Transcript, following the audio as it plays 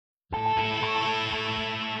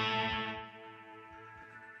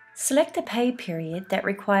Select the pay period that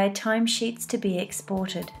required timesheets to be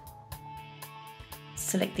exported.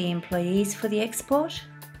 Select the employees for the export.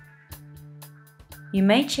 You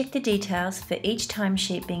may check the details for each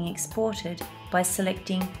timesheet being exported by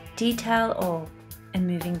selecting Detail All and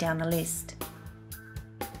moving down the list.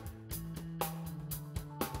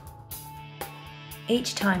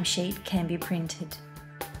 Each timesheet can be printed.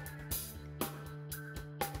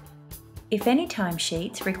 If any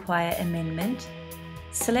timesheets require amendment,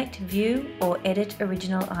 select View or Edit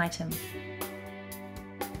Original Item.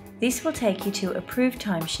 This will take you to Approve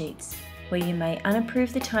Timesheets, where you may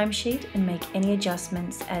unapprove the timesheet and make any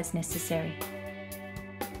adjustments as necessary.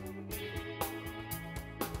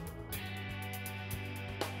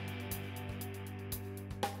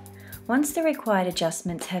 Once the required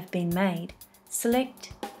adjustments have been made,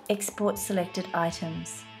 select Export Selected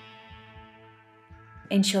Items.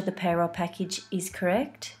 Ensure the payroll package is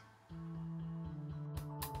correct.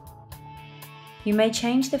 You may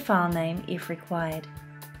change the file name if required.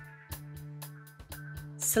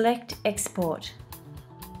 Select Export.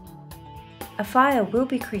 A file will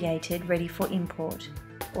be created ready for import,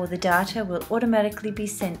 or the data will automatically be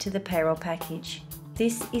sent to the payroll package.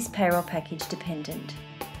 This is payroll package dependent.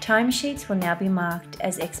 Timesheets will now be marked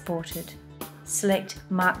as exported. Select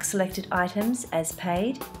Mark Selected Items as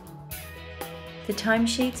paid. The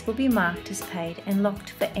timesheets will be marked as paid and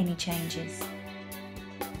locked for any changes.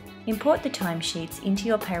 Import the timesheets into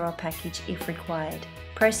your payroll package if required.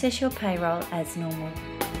 Process your payroll as normal.